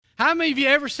How many of you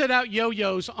ever set out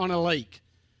yo-yos on a lake?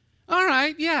 All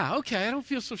right, yeah, okay, I don't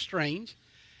feel so strange.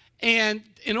 And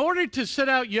in order to set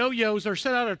out yo-yos or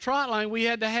set out a trot line, we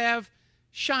had to have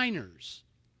shiners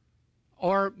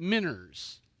or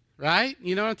minners, right?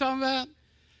 You know what I'm talking about?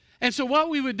 And so what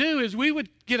we would do is we would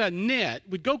get a net.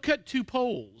 We'd go cut 2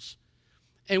 poles,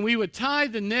 and we would tie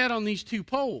the net on these 2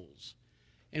 poles.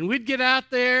 And we'd get out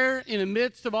there in the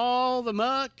midst of all the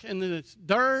muck and the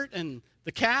dirt and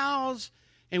the cows,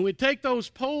 and we'd take those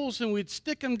poles and we'd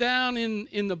stick them down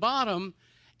in the bottom,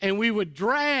 and we would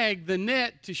drag the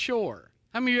net to shore.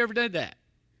 How many of you ever did that?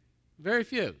 Very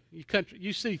few.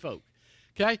 You sea folk.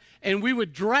 Okay? And we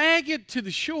would drag it to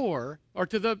the shore or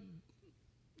to the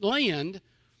land,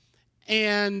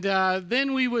 and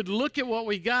then we would look at what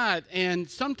we got, and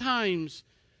sometimes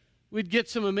we'd get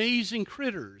some amazing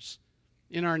critters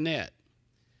in our net.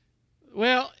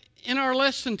 Well, in our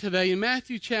lesson today, in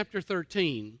Matthew chapter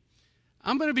 13,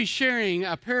 I'm going to be sharing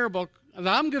a parable that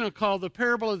I'm going to call the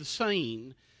parable of the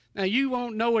seine. Now, you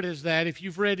won't know it as that if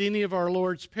you've read any of our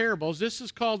Lord's parables. This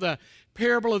is called the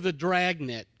parable of the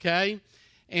dragnet, okay?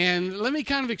 And let me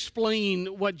kind of explain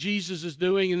what Jesus is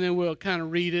doing, and then we'll kind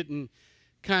of read it and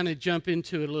kind of jump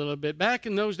into it a little bit. Back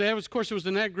in those days, of course, it was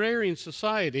an agrarian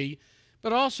society,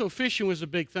 but also fishing was a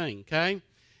big thing, okay?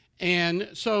 And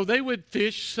so they would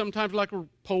fish sometimes like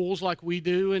poles like we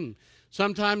do, and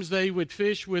sometimes they would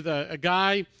fish with a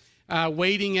guy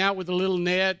wading out with a little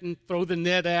net and throw the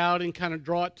net out and kind of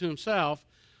draw it to himself.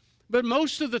 But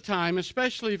most of the time,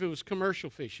 especially if it was commercial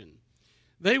fishing,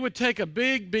 they would take a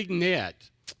big, big net,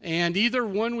 and either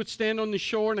one would stand on the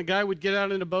shore and a guy would get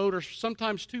out in a boat, or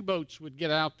sometimes 2 boats would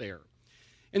get out there.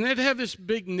 And they'd have this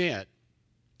big net.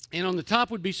 And on the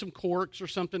top would be some corks or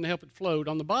something to help it float.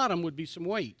 On the bottom would be some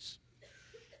weights.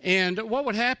 And what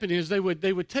would happen is they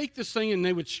would take this thing and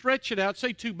they would stretch it out.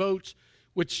 Say 2 boats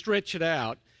would stretch it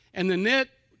out. And the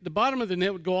bottom of the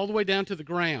net would go all the way down to the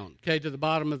ground, okay, to the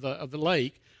bottom of the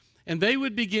lake. And they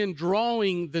would begin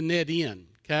drawing the net in,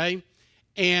 okay.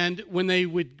 And when they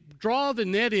would draw the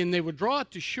net in, they would draw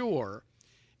it to shore.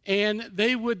 And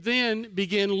they would then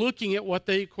begin looking at what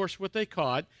they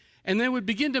caught. And they would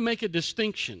begin to make a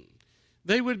distinction.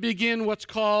 They would begin what's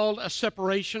called a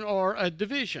separation or a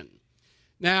division.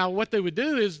 Now, what they would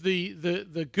do is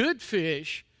the good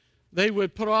fish, they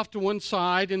would put off to one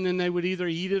side, and then they would either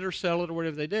eat it or sell it or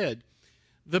whatever they did.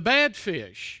 The bad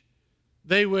fish,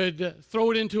 they would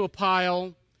throw it into a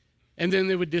pile, and then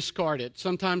they would discard it.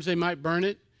 Sometimes they might burn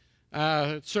it.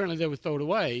 Certainly they would throw it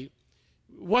away.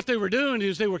 What they were doing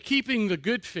is they were keeping the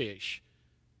good fish,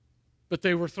 but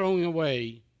they were throwing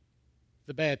away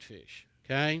the bad fish,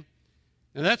 okay?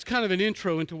 Now that's kind of an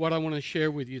intro into what I want to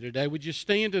share with you today. Would you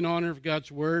stand in honor of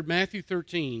God's Word? Matthew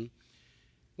 13.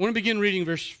 I want to begin reading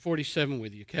verse 47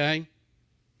 with you, okay?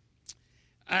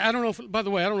 I don't know if, by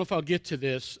the way, I don't know if I'll get to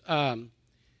this. On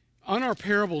our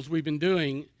parables we've been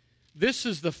doing, this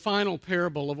is the final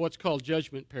parable of what's called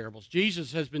judgment parables.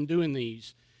 Jesus has been doing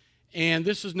these, and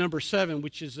this is number 7,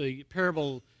 which is a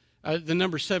parable. The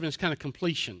number 7 is kind of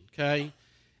completion, okay?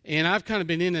 And I've kind of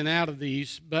been in and out of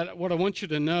these, but what I want you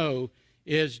to know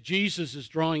is Jesus is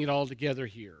drawing it all together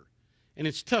here. And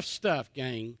it's tough stuff,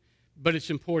 gang, but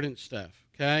it's important stuff,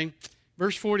 okay?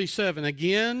 Verse 47,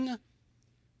 again,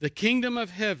 the kingdom of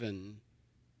heaven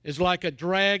is like a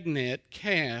dragnet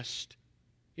cast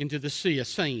into the sea, a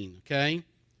seine, okay?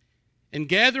 And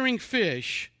gathering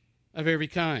fish of every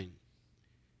kind.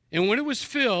 And when it was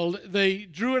filled, they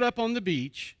drew it up on the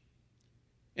beach,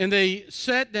 and they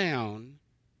sat down,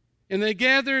 and they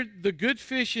gathered the good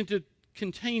fish into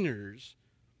containers,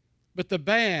 but the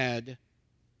bad,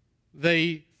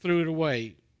 they threw it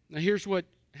away. Now here's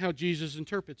how Jesus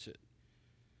interprets it.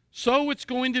 So it's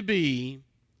going to be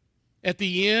at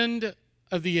the end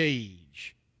of the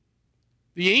age.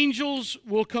 The angels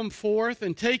will come forth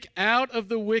and take out of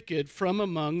the wicked from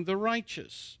among the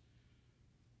righteous,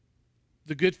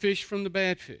 the good fish from the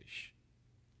bad fish,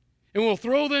 and will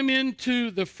throw them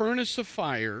into the furnace of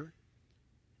fire,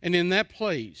 and in that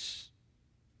place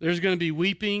there's going to be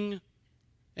weeping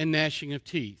and gnashing of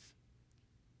teeth.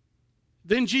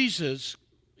 Then Jesus,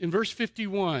 in verse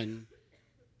 51,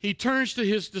 he turns to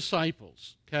his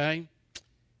disciples, okay?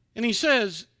 And he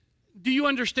says, do you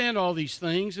understand all these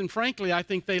things? And frankly, I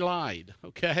think they lied,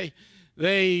 okay?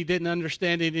 They didn't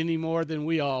understand it any more than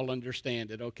we all understand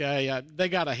it, okay? They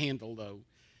got a handle, though.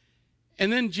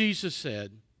 And then Jesus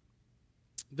said,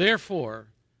 therefore,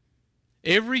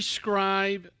 every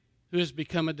scribe who has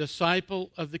become a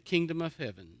disciple of the kingdom of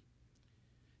heaven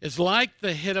is like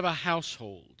the head of a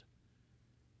household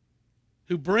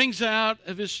who brings out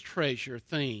of his treasure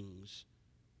things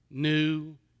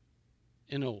new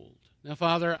and old. Now,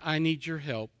 Father, I need your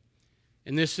help,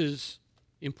 and this is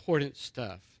important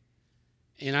stuff.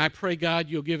 And I pray, God,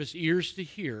 you'll give us ears to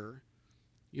hear.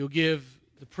 You'll give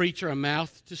the preacher a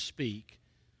mouth to speak.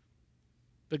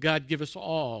 But, God, give us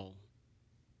all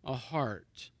a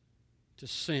heart to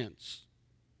sense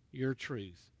your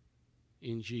truth.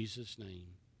 In Jesus' name,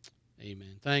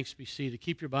 amen. Thanks. Be seated.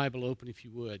 Keep your Bible open if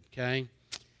you would, okay?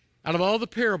 Out of all the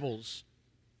parables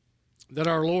that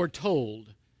our Lord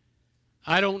told,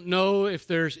 I don't know if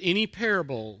there's any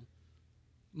parable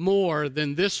more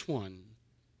than this one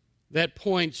that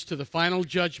points to the final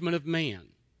judgment of man.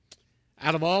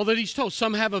 Out of all that he's told,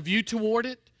 some have a view toward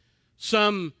it,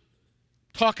 some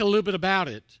talk a little bit about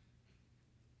it.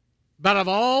 But of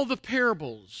all the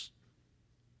parables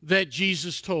that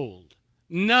Jesus told,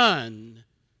 none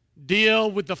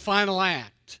deal with the final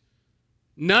act.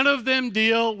 None of them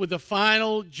deal with the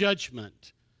final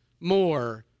judgment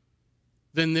more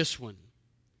than this one.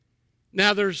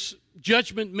 Now, there's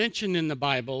judgment mentioned in the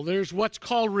Bible. There's what's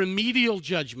called remedial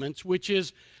judgments, which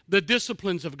is the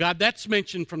disciplines of God. That's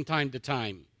mentioned from time to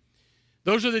time.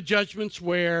 Those are the judgments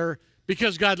where,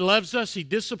 because God loves us, he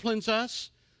disciplines us,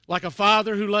 like a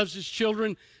father who loves his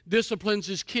children disciplines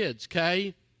his kids,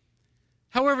 okay?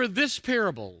 However, this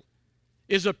parable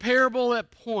is a parable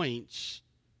that points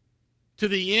to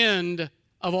the end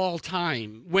of all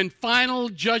time, when final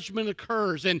judgment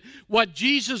occurs. And what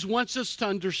Jesus wants us to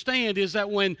understand is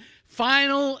that when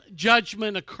final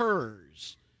judgment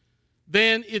occurs,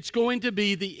 then it's going to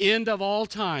be the end of all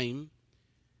time,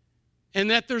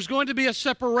 and that there's going to be a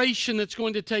separation that's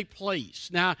going to take place.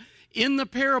 Now, in the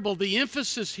parable, the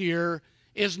emphasis here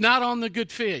is not on the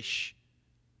good fish.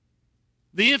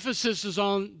 The emphasis is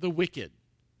on the wicked.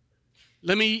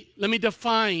 Let me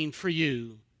define for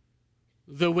you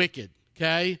the wicked.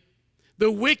 Okay?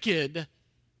 The wicked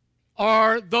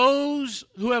are those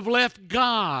who have left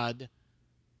God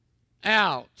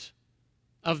out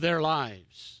of their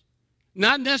lives.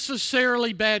 Not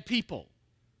necessarily bad people.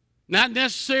 Not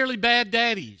necessarily bad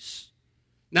daddies.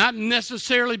 Not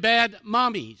necessarily bad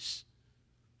mommies.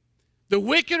 The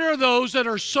wicked are those that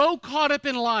are so caught up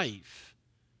in life,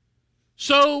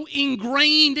 so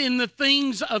ingrained in the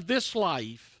things of this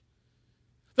life,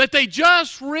 that they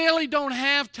just really don't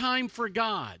have time for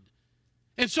God.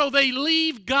 And so they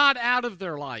leave God out of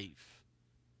their life.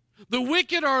 The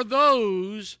wicked are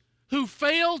those who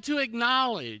fail to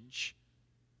acknowledge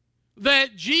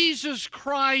that Jesus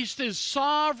Christ is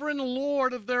sovereign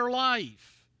Lord of their life.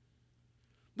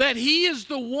 That he is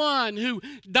the one who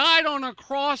died on a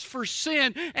cross for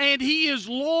sin, and he is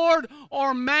Lord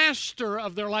or master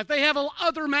of their life. They have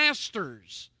other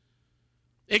masters.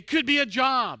 It could be a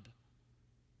job.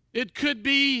 It could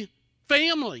be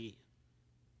family.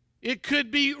 It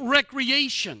could be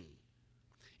recreation.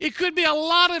 It could be a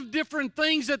lot of different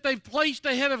things that they've placed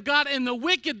ahead of God. And the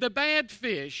wicked, the bad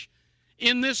fish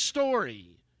in this story,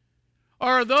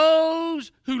 are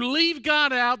those who leave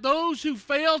God out, those who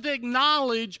fail to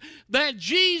acknowledge that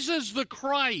Jesus the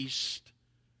Christ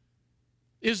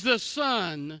is the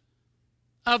Son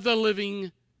of the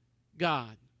living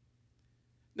God.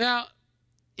 Now,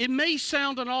 it may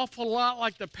sound an awful lot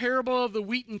like the parable of the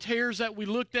wheat and tares that we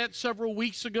looked at several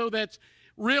weeks ago. That's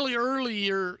really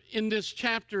earlier in this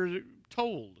chapter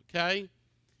told, okay?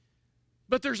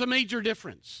 But there's a major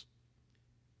difference.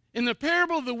 In the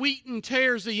parable of the wheat and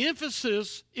tares, the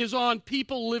emphasis is on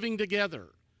people living together.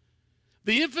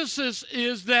 The emphasis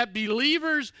is that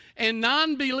believers and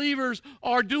non-believers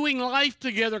are doing life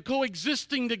together,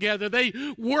 coexisting together. They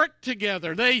work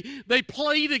together. They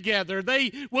play together.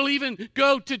 They will even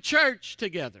go to church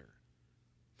together.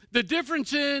 The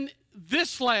difference in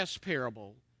this last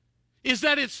parable is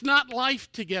that it's not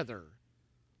life together.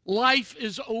 Life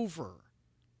is over.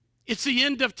 It's the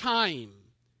end of time.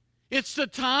 It's the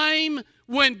time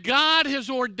when God has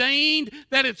ordained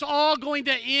that it's all going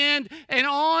to end, and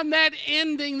on that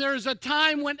ending, there's a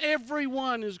time when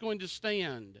everyone is going to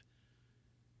stand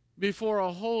before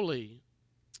a holy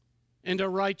and a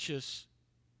righteous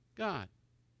God.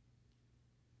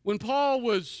 When Paul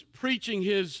was preaching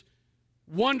his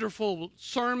wonderful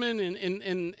sermon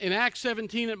in Acts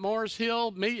 17 at Mars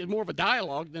Hill, maybe more of a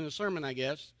dialogue than a sermon, I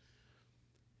guess.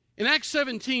 In Acts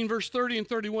 17, verse 30 and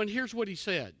 31, here's what he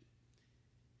said.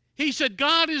 He said,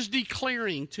 God is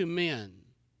declaring to men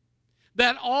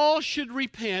that all should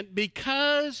repent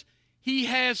because he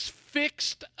has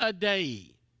fixed a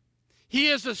day. He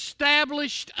has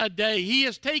established a day. He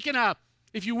has taken a,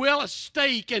 if you will, a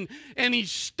stake and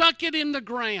he's stuck it in the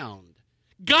ground.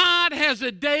 God has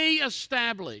a day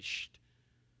established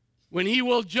when he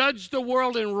will judge the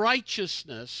world in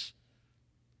righteousness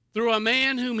through a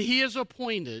man whom he has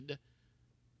appointed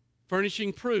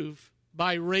furnishing proof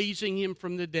by raising him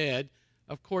from the dead.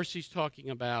 Of course, he's talking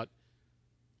about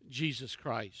Jesus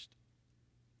Christ.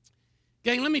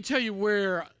 Gang, let me tell you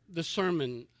where the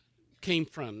sermon came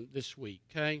from this week,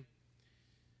 okay?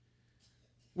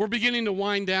 We're beginning to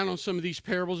wind down on some of these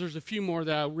parables. There's a few more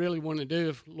that I really want to do,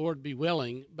 if Lord be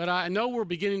willing. But I know we're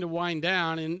beginning to wind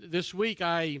down, and this week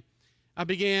I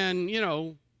began,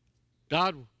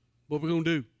 God, what are we going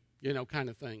to do, kind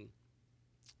of thing.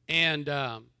 And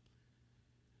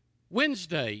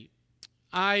Wednesday,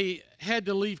 I had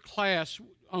to leave class.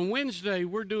 On Wednesday,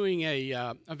 we're doing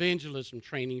a evangelism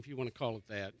training, if you want to call it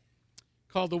that,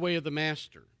 called The Way of the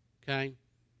Master, okay?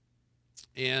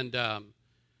 And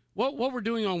what we're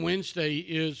doing on Wednesday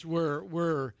is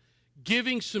we're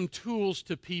giving some tools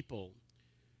to people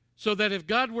so that if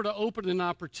God were to open an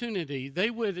opportunity, they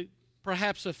would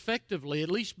perhaps effectively, at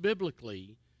least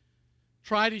biblically,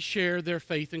 try to share their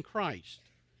faith in Christ.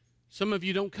 Some of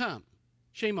you don't come.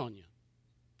 Shame on you.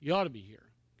 You ought to be here,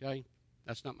 okay?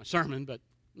 That's not my sermon, but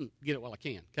get it while I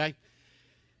can, okay?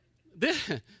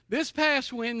 This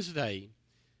past Wednesday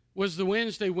was the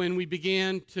Wednesday when we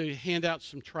began to hand out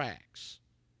some tracts,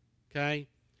 okay?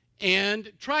 And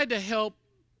tried to help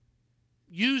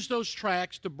use those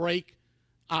tracts to break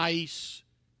ice,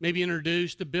 maybe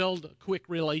introduce, to build a quick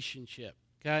relationship,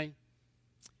 okay?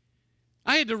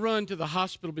 I had to run to the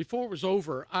hospital before it was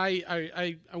over.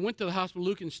 I went to the hospital.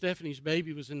 Luke and Stephanie's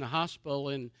baby was in the hospital,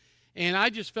 and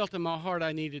I just felt in my heart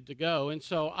I needed to go. And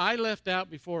so I left out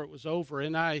before it was over,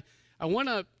 and I went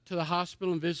up to the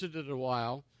hospital and visited a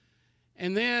while.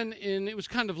 And it was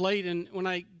kind of late, and when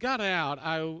I got out,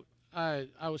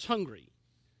 I was hungry.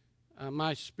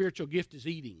 My spiritual gift is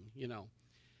eating,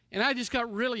 And I just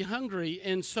got really hungry,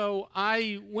 and so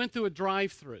I went through a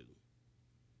drive-through.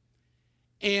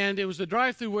 And it was a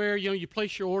drive-through where, you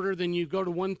place your order, then you go to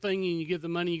one thing and you give the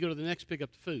money, you go to the next, pick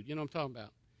up the food. You know what I'm talking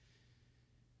about?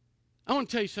 I want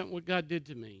to tell you something, what God did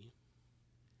to me.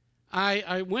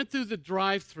 I went through the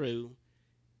drive-through,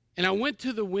 and I went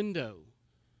to the window,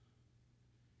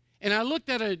 and I looked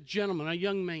at a gentleman, a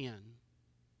young man,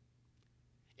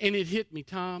 and it hit me,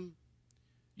 Tom.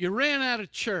 You ran out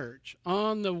of church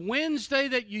on the Wednesday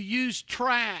that you used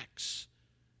tracts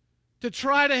to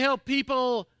try to help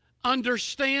people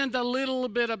understand a little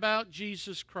bit about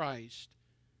Jesus Christ,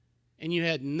 and you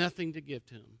had nothing to give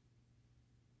to him.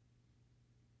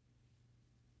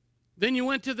 Then you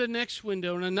went to the next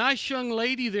window, and a nice young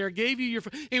lady there gave you your,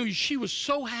 and she was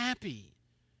so happy.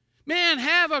 Man,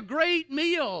 have a great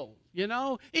meal,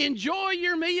 enjoy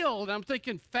your meal. And I'm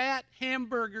thinking, fat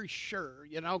hamburger, sure,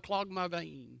 clog my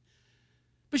vein.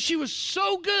 But she was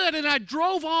so good, and I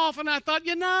drove off, and I thought,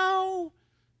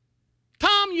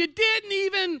 Tom, you didn't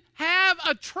even have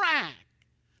a tract.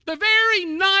 The very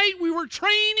night we were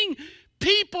training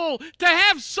people to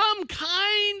have some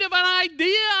kind of an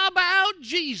idea about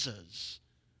Jesus,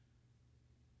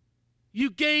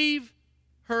 you gave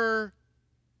her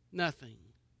nothing.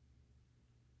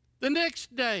 The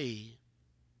next day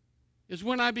is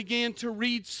when I began to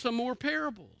read some more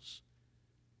parables.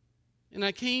 And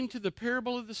I came to the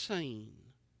parable of the seine,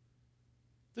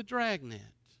 the dragnet.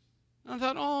 I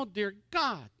thought, oh, dear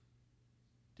God,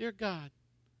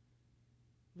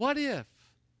 what if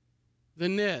the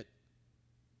net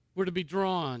were to be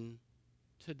drawn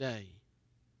today?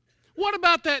 What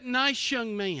about that nice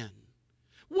young man?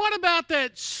 What about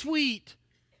that sweet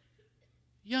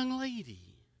young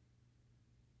lady?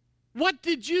 What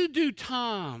did you do,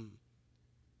 Tom,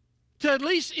 to at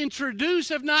least introduce,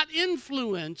 if not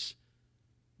influence,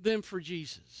 them for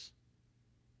Jesus?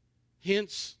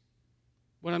 Hence,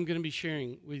 what I'm going to be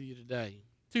sharing with you today.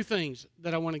 Two things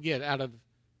that I want to get out of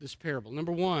this parable.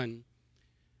 Number one,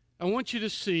 I want you to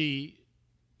see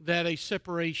that a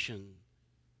separation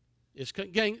is,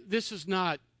 gang, this is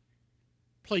not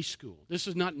play school. This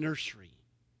is not nursery.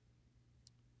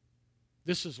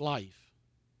 This is life.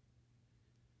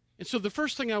 And so the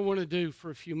first thing I want to do for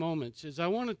a few moments is I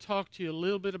want to talk to you a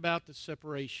little bit about the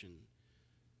separation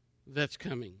that's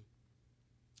coming.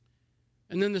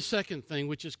 And then the second thing,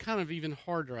 which is kind of even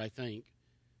harder, I think,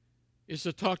 is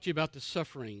to talk to you about the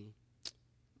suffering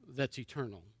that's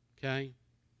eternal, okay?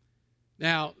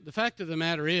 Now, the fact of the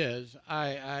matter is,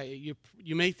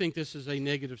 you may think this is a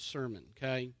negative sermon,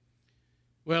 okay?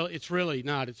 Well, it's really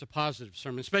not. It's a positive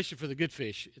sermon, especially for the good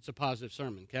fish. It's a positive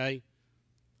sermon, okay?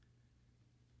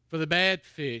 For the bad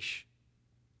fish,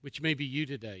 which may be you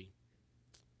today,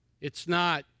 it's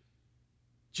not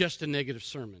just a negative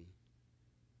sermon.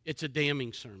 It's a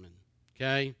damning sermon,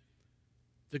 okay?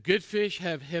 The good fish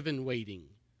have heaven waiting.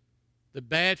 The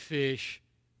bad fish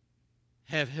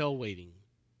have hell waiting.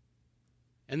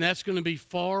 And that's going to be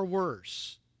far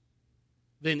worse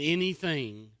than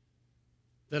anything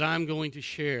that I'm going to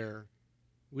share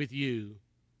with you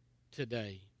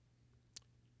today.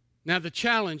 Now, the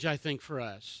challenge, I think, for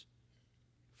us,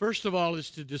 first of all, is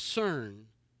to discern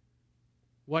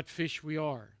what fish we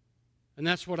are. And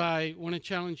that's what I want to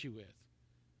challenge you with.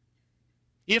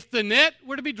 If the net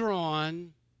were to be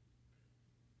drawn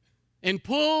and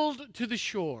pulled to the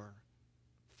shore,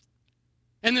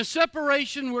 and the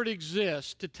separation were to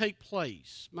exist, to take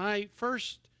place, my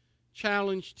first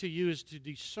challenge to you is to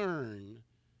discern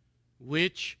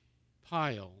which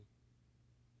pile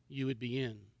you would be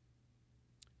in.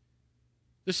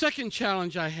 The second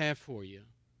challenge I have for you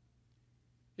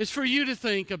is for you to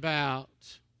think about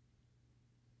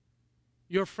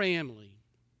your family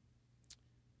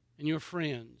and your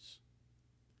friends,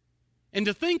 and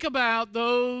to think about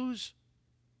those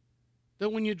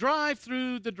that when you drive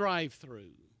through the drive-thru,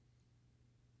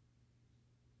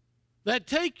 that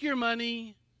take your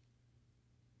money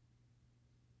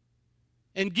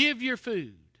and give your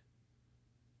food,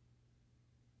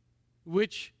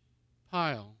 which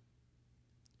pile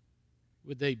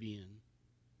would they be in?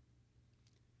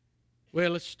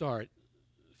 Well, let's start.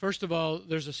 First of all,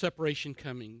 there's a separation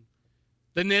coming.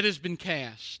 The net has been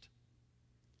cast.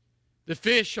 The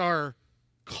fish are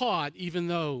caught even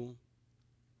though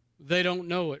they don't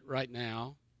know it right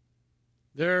now.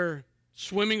 They're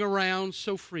swimming around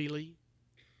so freely.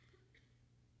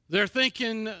 They're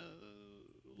thinking,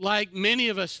 like many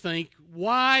of us think,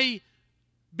 why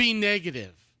be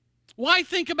negative? Why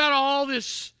think about all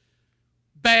this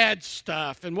bad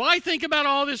stuff? And why think about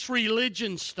all this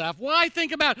religion stuff? Why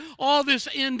think about all this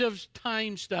end of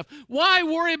time stuff? Why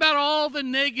worry about all the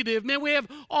negative? Man, we have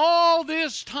all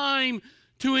this time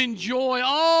to enjoy,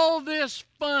 all this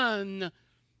fun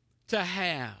to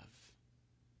have.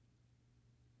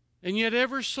 And yet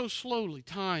ever so slowly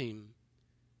time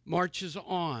marches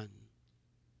on.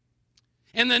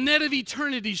 And the net of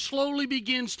eternity slowly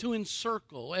begins to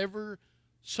encircle, ever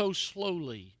so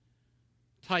slowly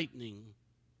tightening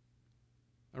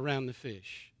around the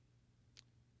fish.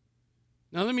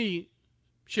 Now let me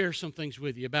share some things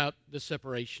with you about the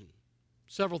separation.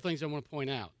 Several things I want to point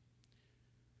out.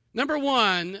 Number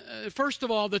one, first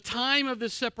of all, the time of the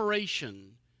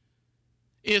separation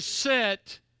is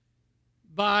set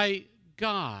by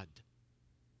God,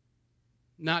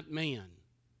 not man.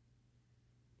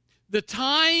 The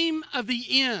time of the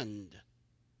end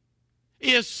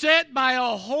is set by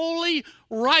a holy,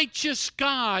 righteous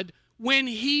God when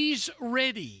He's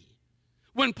ready.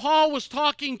 When Paul was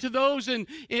talking to those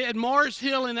at Mars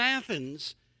Hill in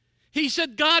Athens, he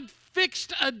said, God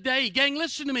fixed a day. Gang,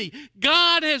 listen to me.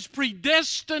 God has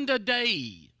predestined a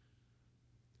day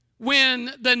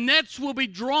when the nets will be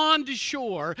drawn to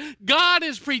shore. God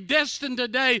has predestined a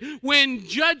day when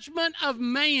judgment of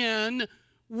man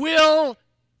will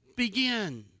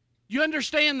begin. You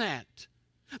understand that?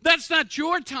 That's not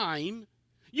your time.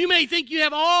 You may think you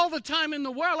have all the time in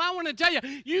the world. I want to tell you,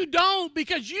 you don't,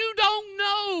 because you don't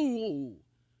know.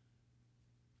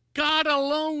 God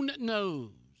alone knows.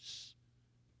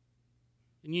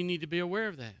 And you need to be aware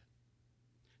of that.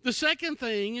 The second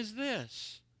thing is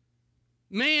this.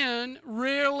 Man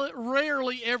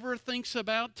rarely ever thinks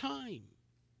about time.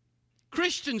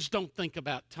 Christians don't think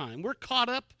about time. We're caught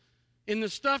up in the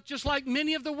stuff just like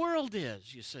many of the world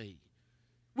is, you see.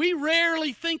 We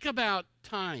rarely think about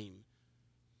time.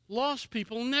 Lost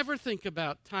people never think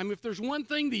about time. If there's one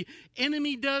thing the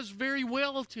enemy does very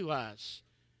well to us,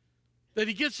 that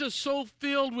he gets us so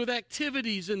filled with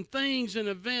activities and things and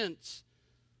events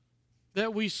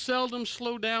that we seldom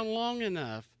slow down long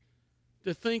enough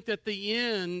to think that the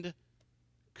end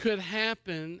could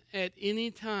happen at any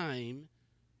time,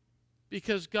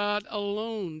 because God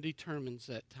alone determines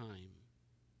that time.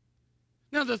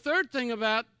 Now, the third thing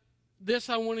about this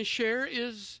I want to share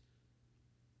is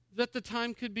that the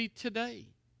time could be today.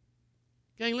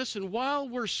 Okay, listen, while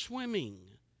we're swimming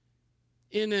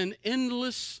in an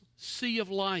endless sea of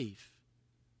life,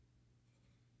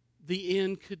 the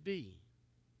end could be.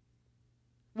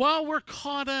 While we're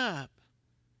caught up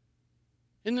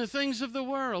in the things of the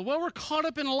world, while we're caught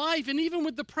up in life, and even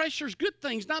with the pressures, good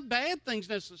things, not bad things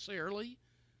necessarily,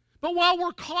 but while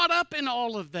we're caught up in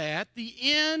all of that, the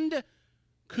end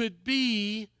could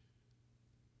be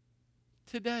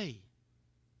today.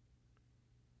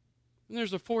 And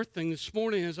there's a fourth thing. This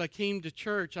morning as I came to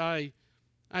church, I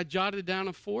jotted down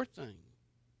a fourth thing.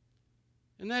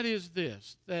 And that is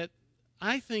this, that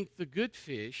I think the good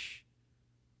fish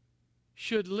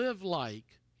should live like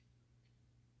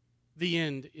the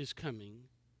end is coming.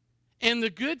 And the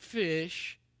good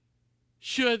fish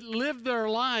should live their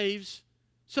lives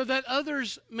so that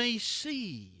others may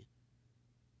see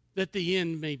that the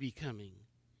end may be coming.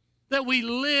 That we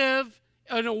live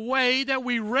in a way that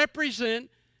we represent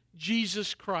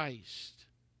Jesus Christ.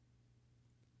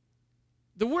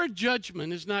 The word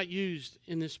judgment is not used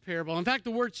in this parable. In fact,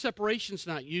 the word separation is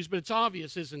not used, but it's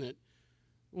obvious, isn't it,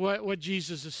 what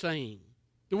Jesus is saying.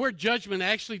 The word judgment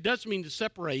actually does mean to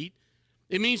separate.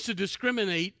 It means to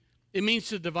discriminate. It means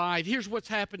to divide. Here's what's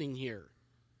happening here.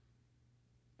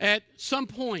 At some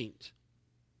point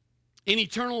in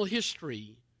eternal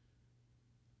history,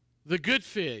 the good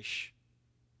fish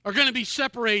are going to be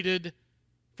separated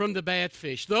from the bad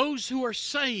fish. Those who are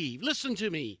saved, listen to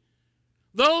me.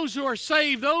 Those who are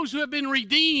saved, those who have been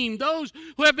redeemed, those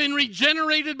who have been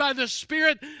regenerated by the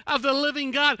Spirit of the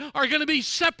living God are going to be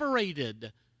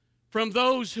separated from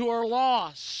those who are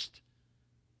lost.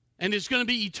 And it's going to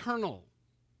be eternal.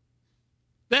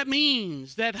 That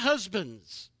means that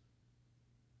husbands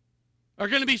are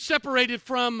going to be separated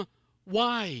from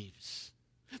wives.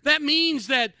 That means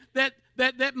that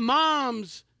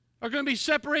moms are going to be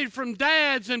separated from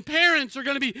dads, and parents are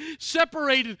going to be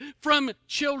separated from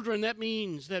children. That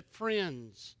means that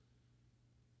friends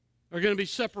are going to be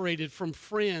separated from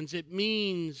friends. It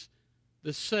means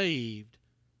the saved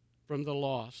from the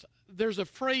lost. There's a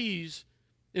phrase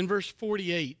in verse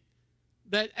 48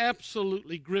 that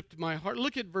absolutely gripped my heart.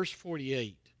 Look at verse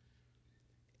 48.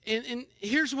 And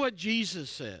here's what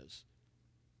Jesus says.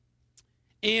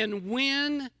 And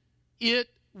when it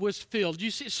was filled.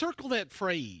 You see, circle that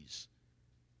phrase.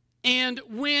 And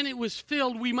when it was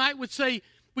filled, we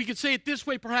could say it this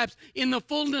way perhaps, in the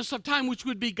fullness of time, which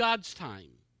would be God's time.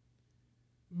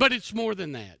 But it's more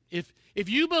than that. If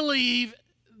you believe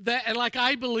that, and like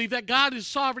I believe, that God is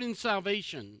sovereign in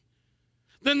salvation,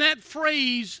 then that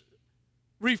phrase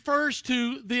refers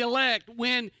to the elect.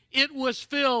 When it was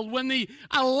filled, when the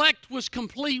elect was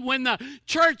complete, when the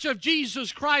church of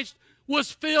Jesus Christ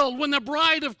was filled, when the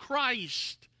bride of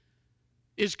Christ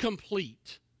is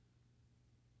complete,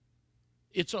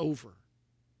 it's over.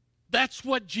 That's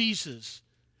what Jesus,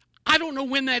 I don't know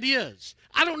when that is.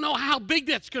 I don't know how big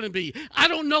that's going to be. I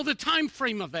don't know the time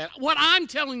frame of that. What I'm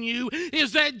telling you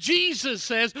is that Jesus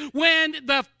says when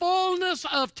the fullness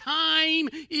of time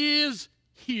is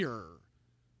here,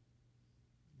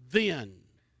 then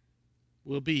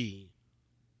will be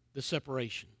the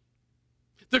separation.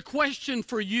 The question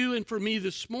for you and for me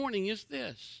this morning is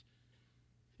this.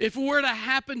 If it were to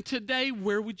happen today,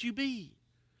 where would you be?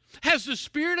 Has the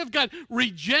Spirit of God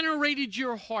regenerated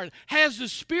your heart? Has the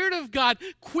Spirit of God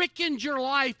quickened your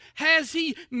life? Has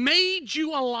He made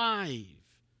you alive?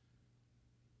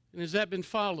 And has that been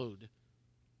followed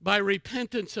by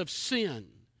repentance of sin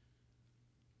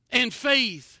and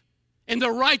faith in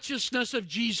the righteousness of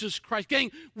Jesus Christ? Gang,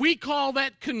 we call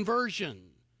that conversion.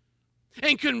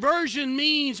 And conversion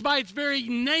means, by its very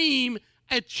name,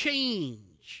 a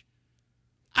change.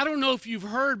 I don't know if you've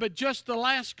heard, but just the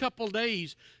last couple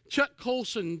days, Chuck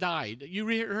Colson died. You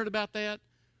heard about that?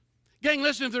 Gang,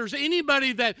 listen, if there's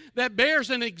anybody that bears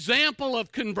an example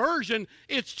of conversion,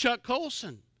 it's Chuck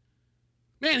Colson.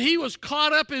 Man, he was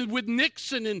caught up with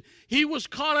Nixon, and he was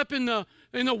caught up in the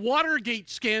Watergate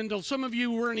scandal. Some of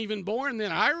you weren't even born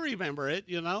then. I remember it,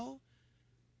 you know.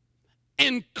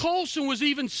 And Colson was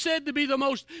even said to be the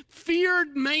most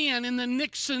feared man in the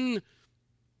Nixon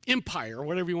empire, or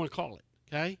whatever you want to call it,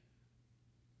 okay?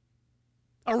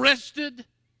 Arrested,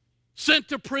 sent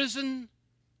to prison,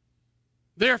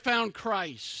 there found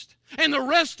Christ. And the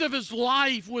rest of his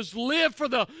life was lived for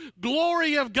the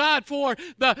glory of God, for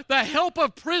the help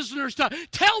of prisoners, to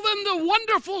tell them the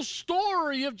wonderful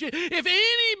story of Jesus. If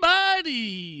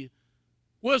anybody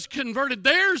was converted,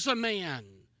 there's a man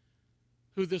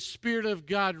who the Spirit of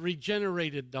God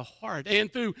regenerated the heart,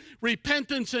 and through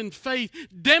repentance and faith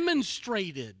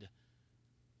demonstrated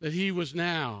that he was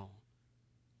now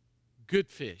good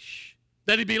fish,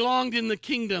 that he belonged in the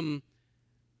kingdom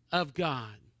of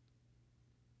God.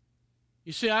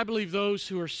 You see, I believe those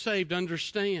who are saved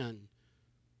understand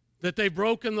that they've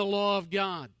broken the law of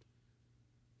God.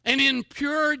 And in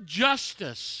pure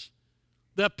justice,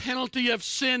 the penalty of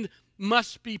sin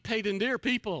must be paid. And dear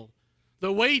people,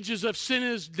 the wages of sin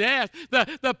is death.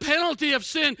 The penalty of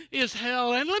sin is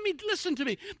hell. And listen to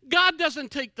me. God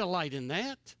doesn't take delight in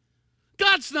that.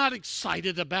 God's not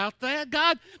excited about that.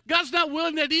 God's not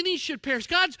willing that any should perish.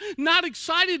 God's not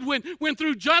excited when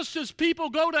through justice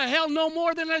people go to hell, no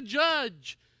more than a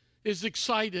judge is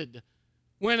excited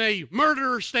when a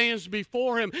murderer stands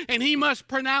before him and he must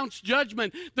pronounce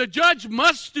judgment. The judge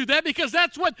must do that because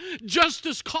that's what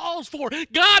justice calls for.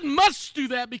 God must do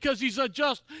that because he's a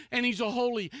just and he's a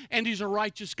holy and he's a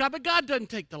righteous God. But God doesn't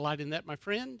take delight in that, my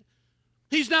friend.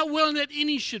 He's not willing that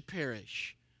any should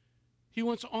perish. He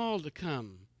wants all to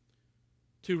come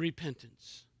to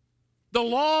repentance. The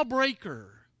lawbreaker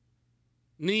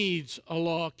needs a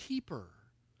law keeper.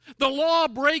 The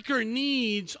lawbreaker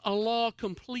needs a law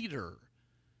completer.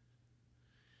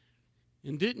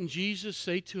 And didn't Jesus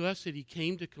say to us that he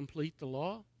came to complete the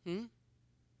law?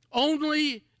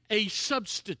 Only a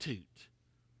substitute,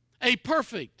 a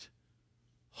perfect,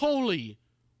 holy,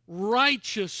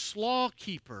 righteous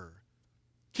lawkeeper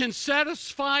can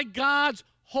satisfy God's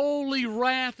holy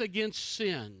wrath against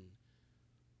sin.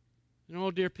 And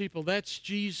oh, dear people, that's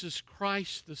Jesus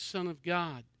Christ, the Son of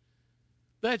God.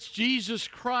 That's Jesus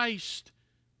Christ,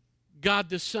 God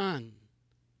the Son.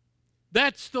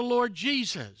 That's the Lord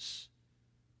Jesus,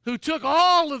 who took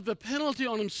all of the penalty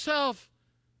on himself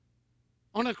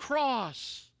on a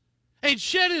cross and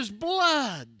shed his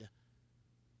blood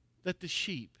that the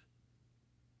sheep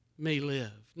may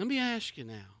live. Let me ask you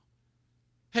now,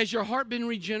 has your heart been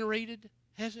regenerated?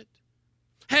 Has it?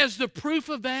 Has the proof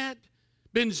of that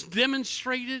been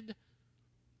demonstrated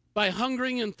by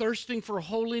hungering and thirsting for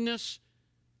holiness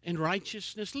and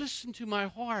righteousness? Listen to my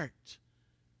heart.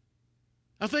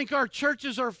 I think our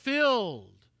churches are filled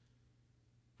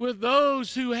with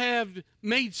those who have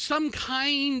made some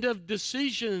kind of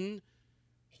decision,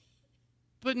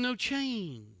 but no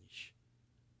change.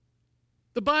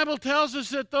 The Bible tells us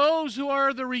that those who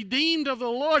are the redeemed of the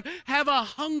Lord have a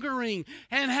hungering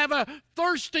and have a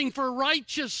thirsting for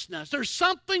righteousness. There's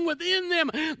something within them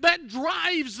that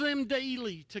drives them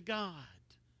daily to God.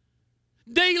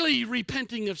 Daily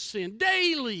repenting of sin.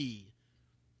 Daily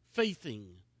faithing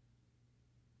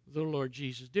the Lord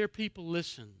Jesus. Dear people,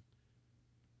 listen.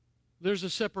 There's a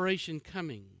separation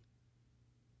coming.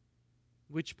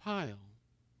 Which pile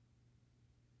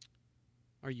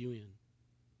are you in?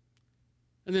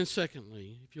 And then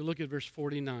secondly, if you look at verse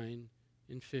 49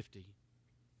 and 50,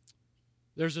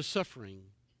 there's a suffering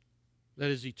that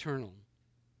is eternal.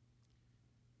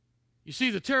 You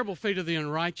see, the terrible fate of the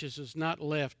unrighteous is not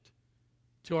left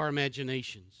to our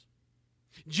imaginations.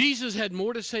 Jesus had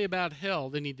more to say about hell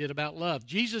than he did about love.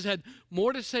 Jesus had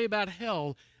more to say about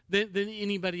hell than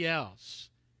anybody else.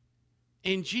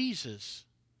 And Jesus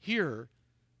here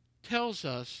tells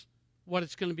us what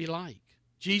it's going to be like.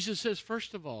 Jesus says,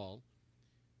 first of all,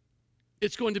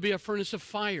 it's going to be a furnace of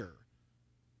fire.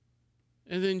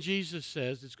 And then Jesus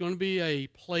says it's going to be a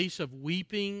place of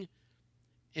weeping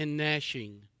and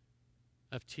gnashing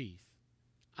of teeth.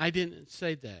 I didn't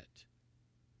say that.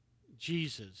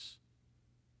 Jesus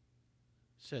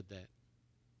said that.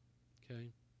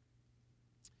 Okay?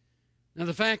 Now,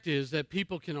 the fact is that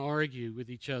people can argue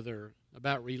with each other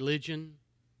about religion.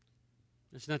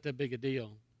 It's not that big a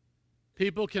deal.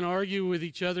 People can argue with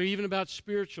each other even about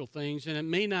spiritual things, and it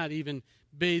may not even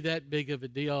be that big of a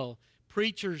deal.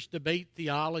 Preachers debate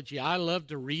theology. I love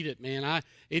to read it, man.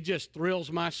 It just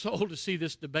thrills my soul to see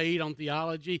this debate on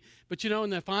theology. But, in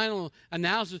the final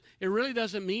analysis, it really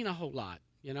doesn't mean a whole lot,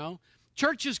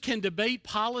 Churches can debate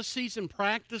policies and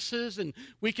practices, and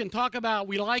we can talk about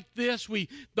we like this, we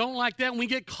don't like that, and we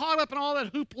get caught up in all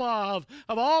that hoopla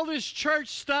of all this church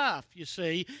stuff, you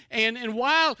see. And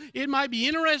while it might be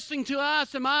interesting to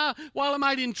us, and while it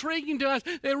might be intriguing to us,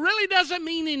 it really doesn't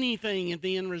mean anything at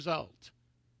the end result.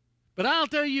 But I'll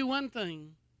tell you one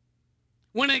thing.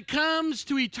 When it comes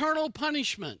to eternal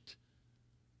punishment,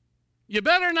 you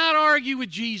better not argue with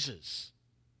Jesus.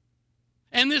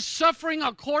 And this suffering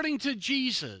according to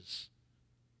Jesus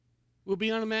will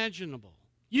be unimaginable.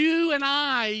 You and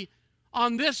I,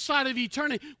 on this side of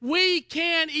eternity, we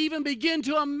can't even begin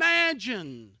to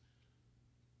imagine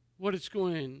what it's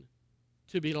going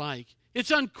to be like.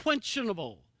 It's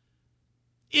unquenchable.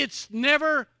 It's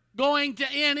never going to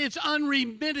end. It's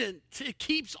unremittent. It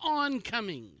keeps on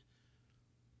coming.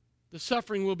 The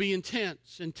suffering will be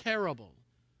intense and terrible.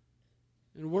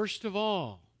 And worst of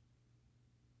all,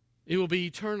 it will be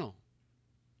eternal.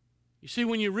 You see,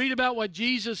 when you read about what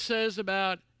Jesus says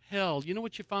about hell, you know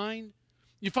what you find?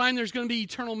 You find there's going to be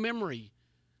eternal memory.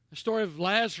 The story of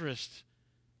Lazarus.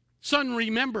 Son,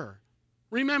 remember.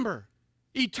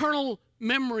 Eternal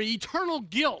memory, eternal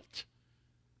guilt.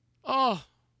 Oh,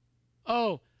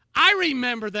 I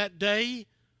remember that day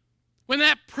when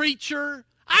that preacher,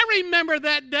 I remember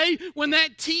that day when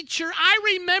that teacher,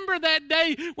 I remember that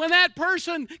day when that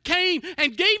person came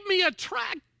and gave me a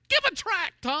tract. Give a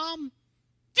tract, Tom.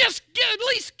 At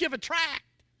least give a tract.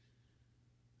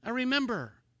 I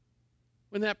remember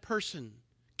when that person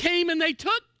came and they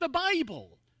took the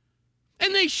Bible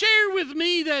and they shared with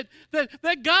me that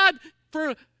God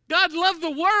loved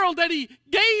the world, that he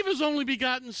gave his only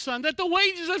begotten Son, that the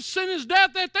wages of sin is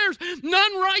death, that there's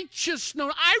none righteous. No,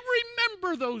 I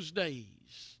remember those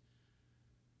days.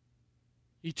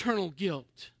 Eternal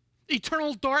guilt.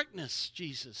 Eternal darkness,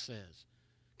 Jesus says.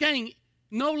 Gang,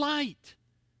 no light.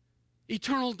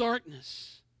 Eternal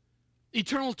darkness.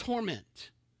 Eternal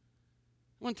torment.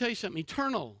 I want to tell you something.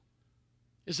 Eternal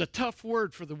is a tough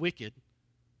word for the wicked.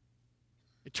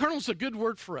 Eternal is a good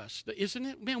word for us, isn't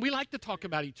it? Man, we like to talk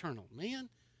about eternal, man.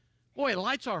 Boy, it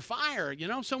lights our fire. You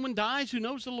know, someone dies who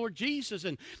knows the Lord Jesus,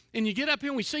 and you get up here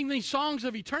and we sing these songs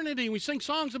of eternity, and we sing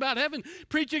songs about heaven.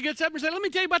 Preacher gets up and says, let me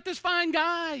tell you about this fine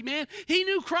guy, man. He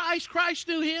knew Christ, Christ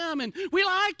knew him, and we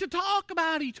like to talk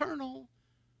about eternal.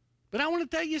 But I want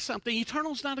to tell you something.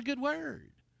 Eternal is not a good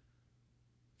word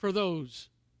for those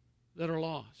that are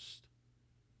lost.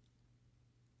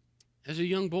 As a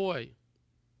young boy,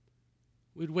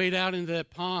 we'd wade out into that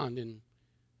pond and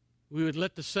we would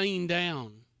let the seine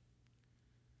down.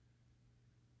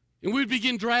 And we'd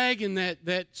begin dragging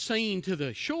that seine to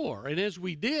the shore. And as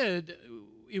we did,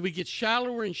 it would get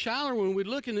shallower and shallower. And we'd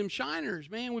look in them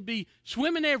shiners, man, would be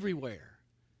swimming everywhere.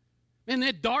 Man,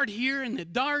 they'd dart here and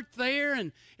they'd dart there.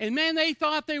 And man, they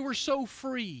thought they were so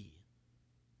free.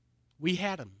 We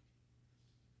had them.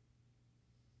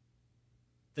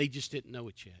 They just didn't know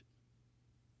it yet.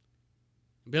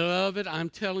 Beloved, I'm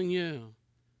telling you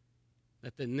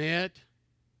that the net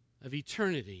of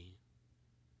eternity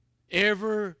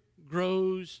ever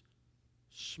grows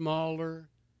smaller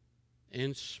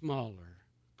and smaller,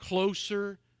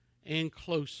 closer and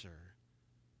closer,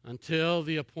 until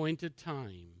the appointed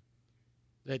time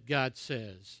that God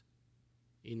says,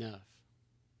 enough.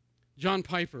 John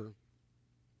Piper,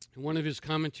 in one of his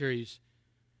commentaries,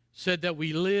 said that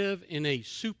we live in a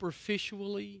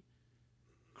superficially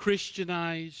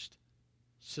Christianized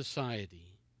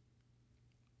society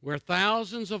where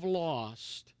thousands of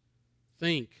lost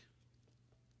think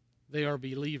they are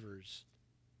believers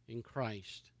in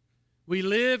Christ. We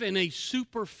live in a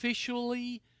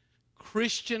superficially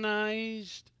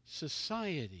Christianized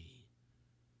society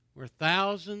where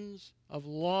thousands of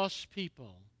lost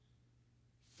people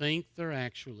think they're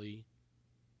actually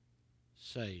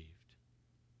saved.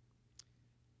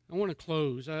 I want to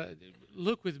close.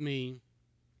 Look with me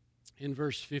in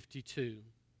verse 52,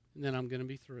 and then I'm going to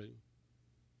be through.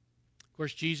 Of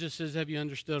course, Jesus says, have you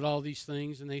understood all these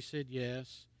things? And they said,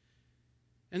 yes.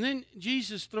 And then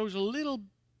Jesus throws a little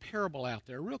parable out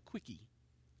there, real quickie.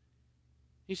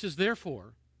 He says,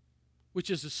 therefore, which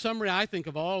is a summary, I think,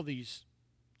 of all these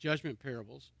judgment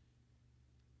parables.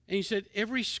 And he said,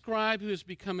 every scribe who has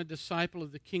become a disciple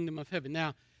of the kingdom of heaven.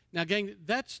 Now, gang,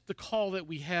 that's the call that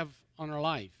we have on our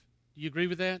life. Do you agree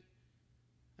with that?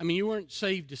 I mean, you weren't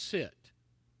saved to sit.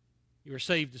 You were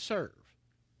saved to serve.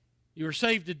 You were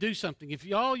saved to do something. If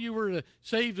all you were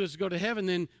saved was to go to heaven,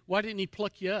 then why didn't he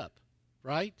pluck you up,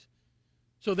 right?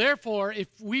 So therefore, if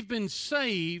we've been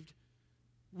saved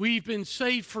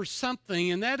for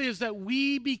something, and that is that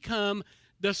we become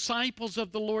disciples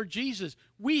of the Lord Jesus.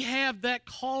 We have that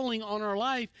calling on our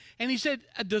life. And he said,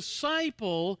 a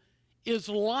disciple is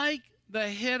like the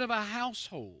head of a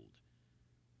household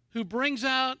who brings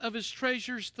out of his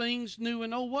treasures things new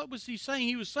and old. What was he saying?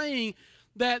 He was saying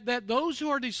that those who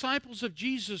are disciples of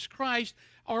Jesus Christ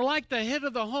are like the head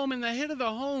of the home, and the head of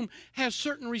the home has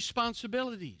certain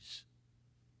responsibilities.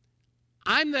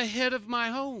 I'm the head of my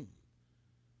home.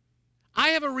 I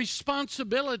have a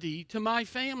responsibility to my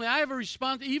family. I have a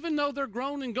responsibility, even though they're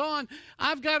grown and gone,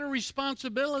 I've got a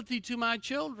responsibility to my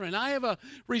children. I have a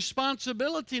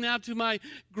responsibility now to my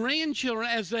grandchildren.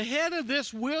 As the head of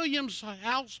this Williams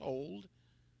household,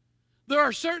 there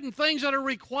are certain things that are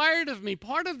required of me.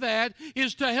 Part of that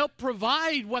is to help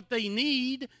provide what they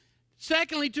need.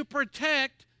 Secondly, to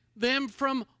protect them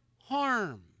from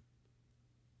harm.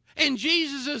 And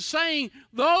Jesus is saying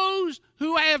those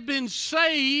who have been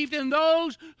saved and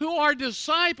those who are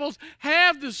disciples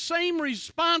have the same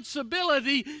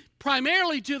responsibility,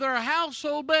 primarily to their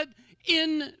household, but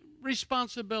in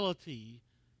responsibility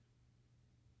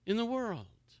in the world.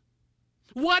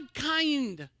 What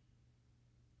kind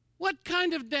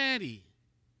of daddy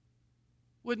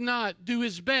would not do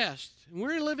his best? And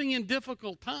we're living in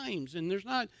difficult times, and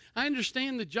I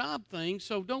understand the job thing,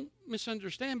 so don't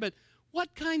misunderstand, but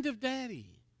what kind of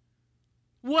daddy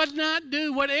would not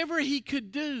do whatever he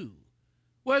could do?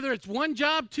 Whether it's one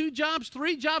job, 2 jobs,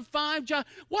 3 jobs, 5 jobs.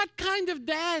 What kind of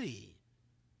daddy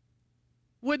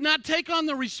would not take on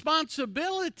the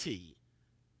responsibility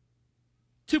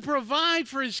to provide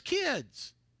for his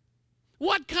kids?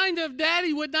 What kind of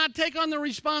daddy would not take on the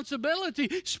responsibility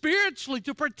spiritually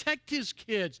to protect his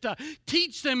kids, to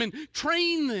teach them and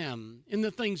train them in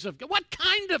the things of God? What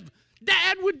kind of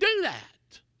dad would do that?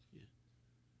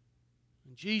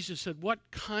 Jesus said, what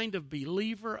kind of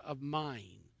believer of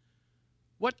mine,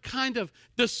 what kind of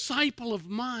disciple of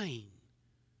mine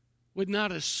would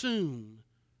not assume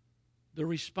the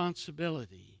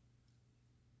responsibility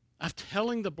of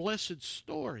telling the blessed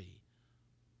story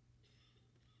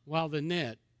while the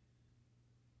net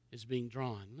is being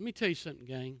drawn. Let me tell you something,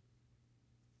 gang.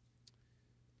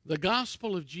 The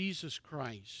gospel of Jesus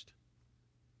Christ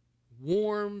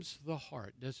warms the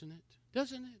heart, doesn't it?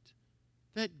 Doesn't it?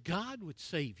 That God would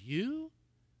save you?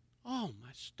 Oh, my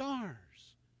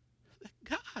stars.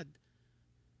 God,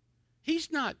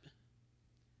 He's not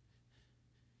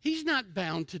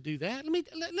bound to do that.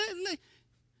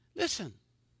 Listen,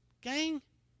 gang.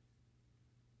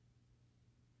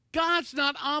 God's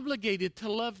not obligated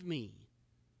to love me.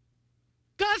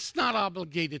 God's not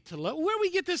obligated to love. Where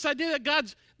we get this idea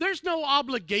that there's no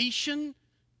obligation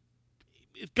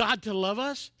God to love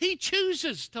us. He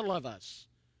chooses to love us.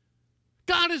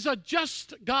 God is a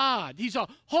just God. He's a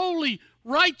holy,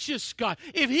 righteous God.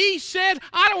 If He said,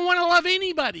 I don't want to love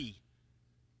anybody,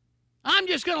 I'm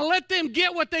just going to let them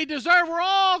get what they deserve, we're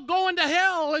all going to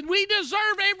hell, and we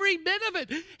deserve every bit of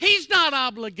it. He's not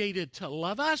obligated to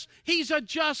love us. He's a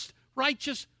just,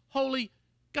 righteous, holy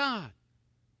God.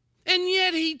 And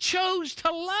yet He chose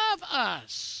to love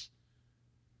us.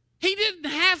 He didn't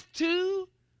have to,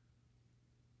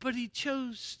 but He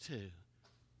chose to.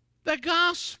 The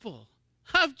gospel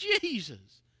of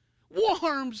Jesus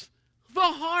warms the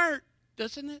heart,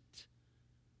 doesn't it?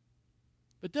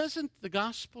 But doesn't the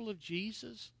gospel of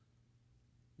Jesus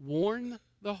warn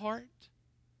the heart?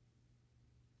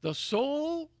 The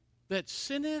soul that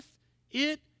sinneth,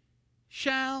 it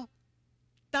shall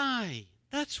die.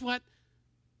 That's what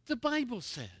the Bible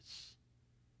says.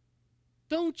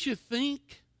 Don't you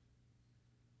think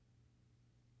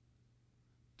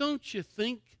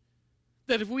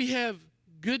that if we have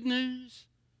good news,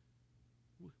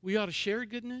 we ought to share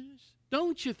good news?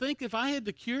 Don't you think if I had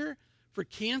the cure for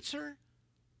cancer,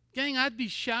 gang, I'd be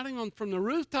shouting from the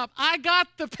rooftop, I got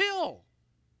the pill.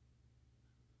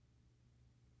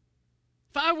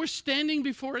 If I were standing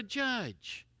before a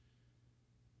judge,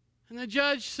 and the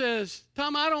judge says,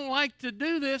 Tom, I don't like to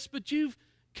do this, but you've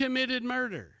committed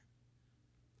murder.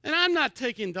 And I'm not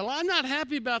taking delight. I'm not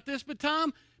happy about this, but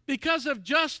Tom, because of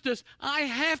justice, I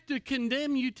have to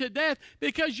condemn you to death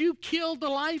because you killed the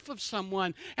life of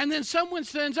someone. And then someone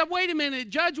stands up, wait a minute,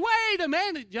 judge, wait a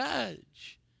minute,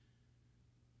 judge.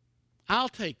 I'll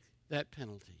take that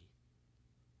penalty.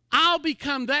 I'll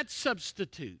become that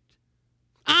substitute.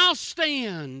 I'll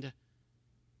stand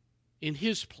in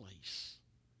his place.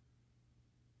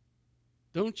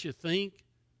 Don't you think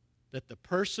that the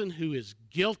person who is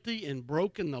guilty and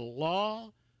broken the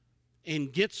law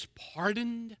and gets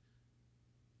pardoned,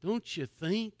 don't you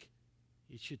think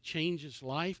it should change his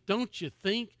life? Don't you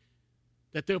think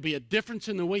that there'll be a difference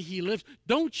in the way he lives?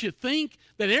 Don't you think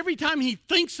that every time he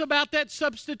thinks about that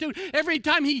substitute, every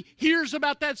time he hears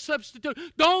about that substitute,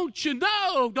 don't you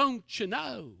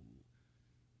know,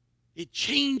 it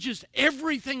changes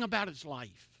everything about his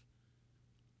life.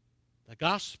 The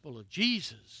gospel of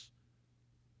Jesus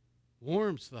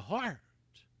warms the heart.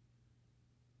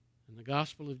 And the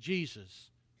gospel of Jesus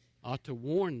ought to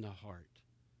warm the heart.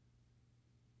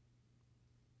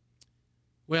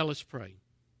 Well, let's pray.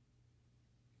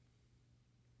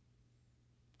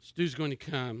 Stu's going to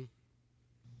come.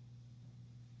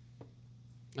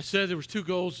 I said there was 2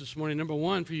 goals this morning. Number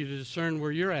 1, for you to discern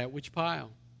where you're at, which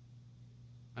pile.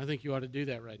 I think you ought to do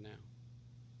that right now.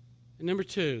 And number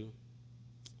 2,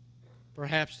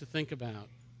 perhaps to think about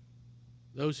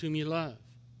those whom you love.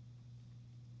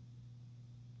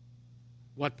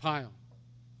 What pile?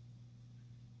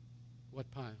 What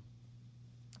pile?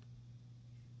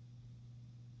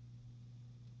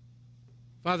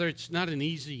 Father, it's not an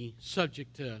easy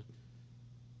subject to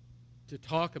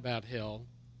talk about hell.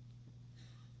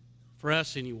 For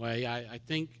us, anyway. I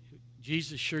think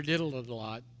Jesus sure did it a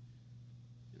lot.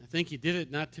 And I think He did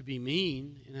it not to be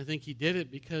mean, and I think He did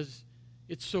it because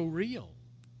it's so real.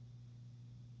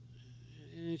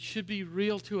 And it should be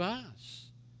real to us.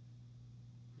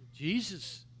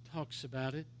 Jesus talks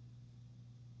about it.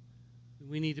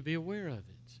 We need to be aware of it.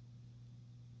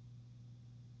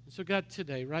 And so, God,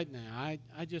 today, right now,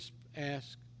 I just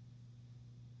ask,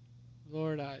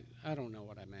 Lord, I don't know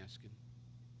what I'm asking.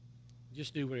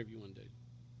 Just do whatever you want to do,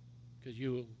 because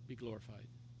you will be glorified.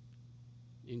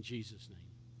 In Jesus' name,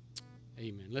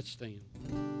 amen. Let's stand.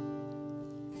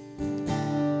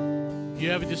 If you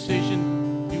have a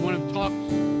decision, if you want to talk,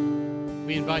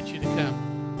 we invite you to come.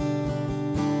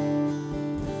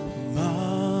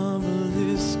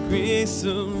 Marvelous grace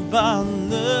of our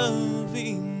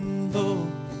loving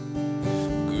Lord,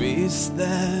 grace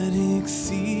that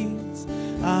exceeds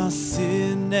our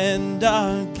sin and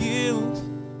our guilt.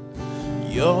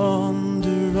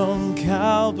 Yonder on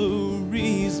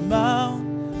Calvary's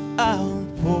Mount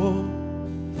outpour,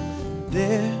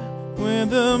 there where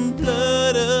the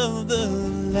blood of the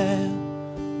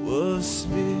Lamb was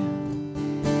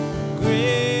spilled.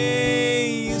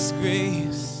 Grace,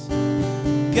 grace,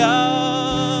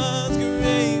 God's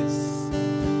grace,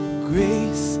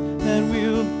 grace that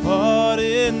will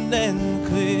pardon and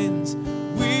cleanse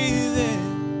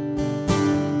within.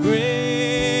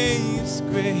 Grace,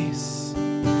 grace,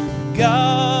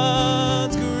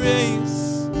 God's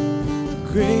grace,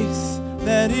 grace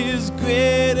that is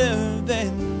greater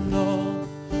than all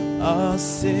our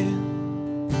sin.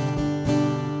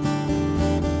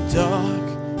 Dark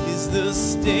is the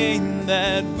stain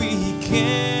that we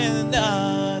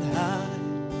cannot hide.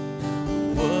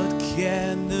 What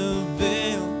can the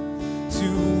veil to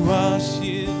wash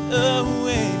it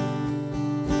away?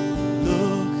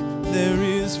 Look, there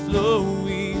is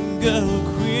flowing a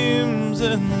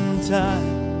crimson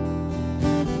tide,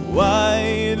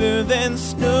 whiter than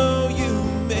snow you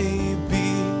may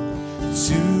be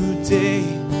today.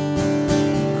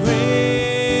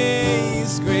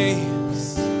 Grace,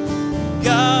 grace,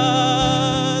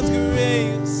 God's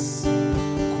grace,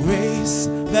 grace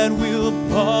that will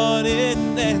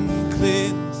pardon and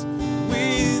cleanse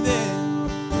within.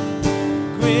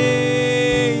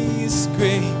 Grace,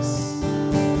 grace,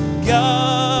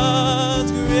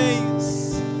 God's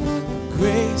grace,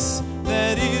 grace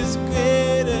that is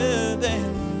greater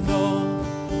than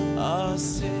all our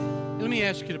sin. Let me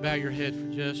ask you to bow your head for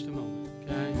just a moment,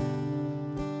 okay?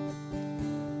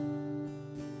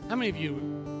 How many of you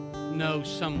know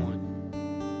someone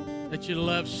that you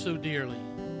love so dearly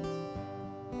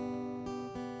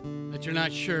that you're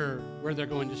not sure where they're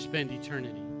going to spend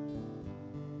eternity?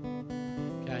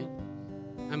 Okay?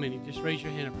 How many? Just raise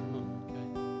your hand up for a moment, okay?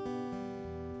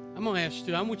 I'm going to ask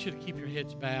Stu, I want you to keep your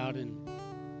heads bowed, and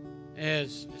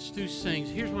as Stu sings,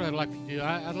 here's what I'd like you to do.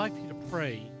 I'd like you to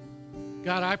pray.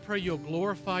 God, I pray you'll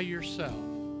glorify yourself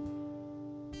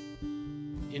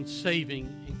in saving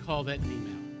and call that name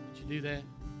out. Would you do that?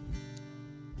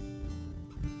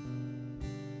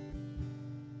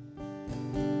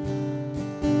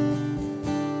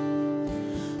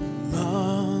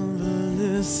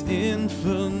 Marvelous,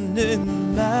 infinite,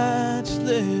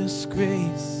 matchless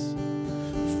grace,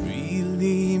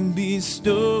 freely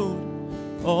bestowed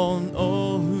on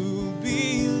all who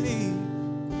believe.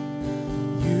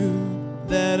 You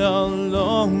that are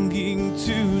longing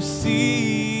to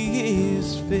see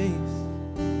His face,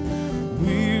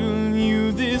 will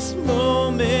you this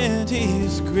moment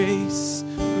His grace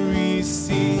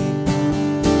receive?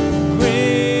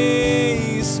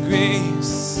 Grace,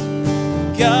 grace,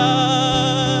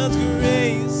 God's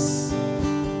grace,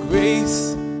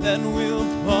 grace that will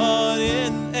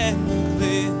pardon and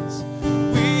cleanse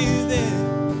within.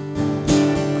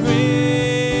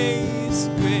 Grace,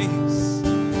 grace,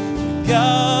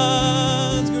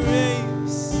 God's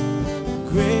grace,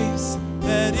 grace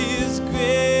that is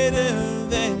greater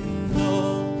than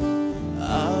all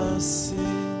our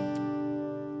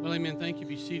sin. Well, amen. Thank you.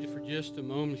 Be seated for just a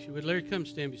moment, if you would. Larry, come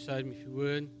stand beside me, if you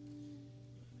would.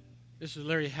 This is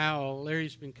Larry Howell.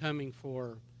 Larry's been coming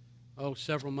for,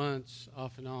 several months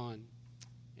off and on.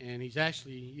 And he's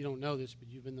actually, you don't know this, but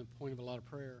you've been the point of a lot of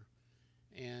prayer.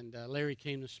 And Larry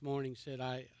came this morning, said,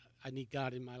 I need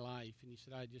God in my life. And he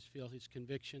said, I just feel His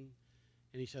conviction.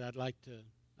 And he said, I'd like to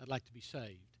be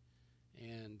saved.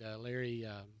 And Larry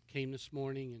came this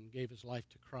morning and gave his life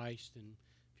to Christ. And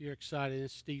if you're excited,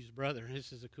 it's Steve's brother.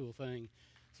 This is a cool thing.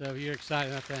 So if you're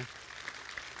excited about that.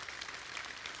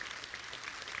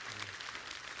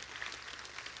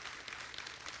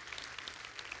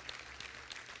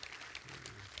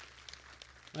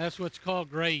 That's what's called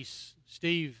grace.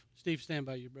 Steve, stand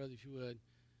by your brother if you would.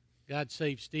 God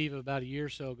saved Steve about a year or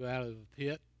so ago out of a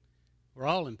pit. We're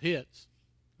all in pits.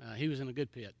 He was in a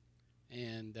good pit.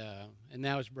 And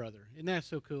now his brother. Isn't that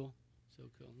so cool? So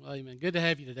cool. Well, amen. Good to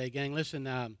have you today, gang.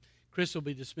 Listen, Chris will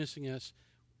be dismissing us.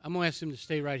 I'm going to ask him to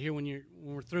stay right here. When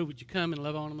we're through, would you come and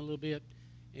love on him a little bit?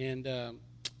 And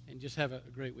just have a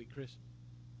great week, Chris.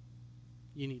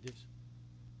 You need this.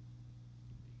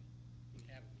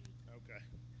 Okay.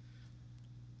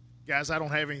 Guys, I don't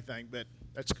have anything, but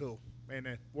that's cool.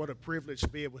 Man, what a privilege to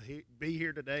be able to be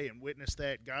here today and witness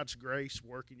that. God's grace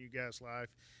work in you guys' life.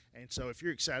 And so if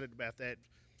you're excited about that,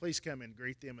 please come and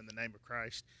greet them in the name of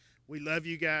Christ. We love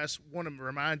you guys. Want to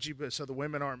remind you, but so the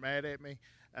women aren't mad at me,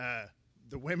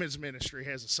 the women's ministry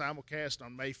has a simulcast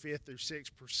on May 5th through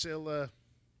 6th. Priscilla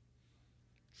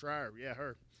Schreier,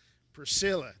 her.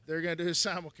 Priscilla. They're going to do a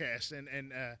simulcast,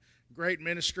 and great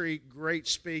ministry, great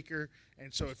speaker.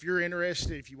 And so if you're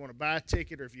interested, if you want to buy a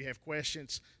ticket or if you have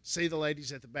questions, see the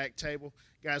ladies at the back table.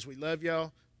 Guys, we love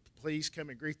y'all. Please come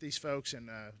and greet these folks, and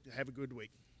have a good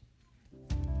week.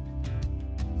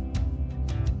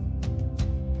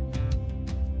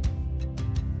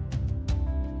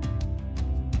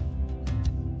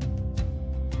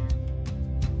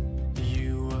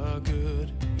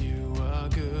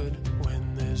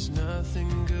 There's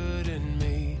nothing good in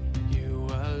me. You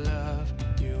are love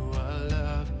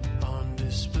on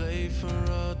display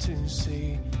for all to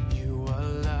see. You are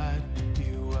light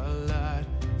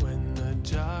when the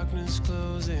darkness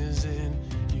closes in.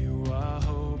 You are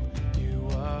hope,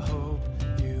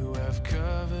 you have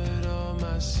covered all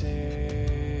my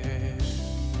sin.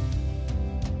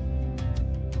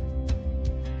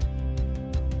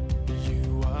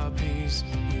 You are peace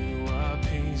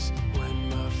when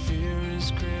my fear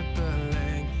is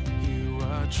crippling. You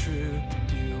are true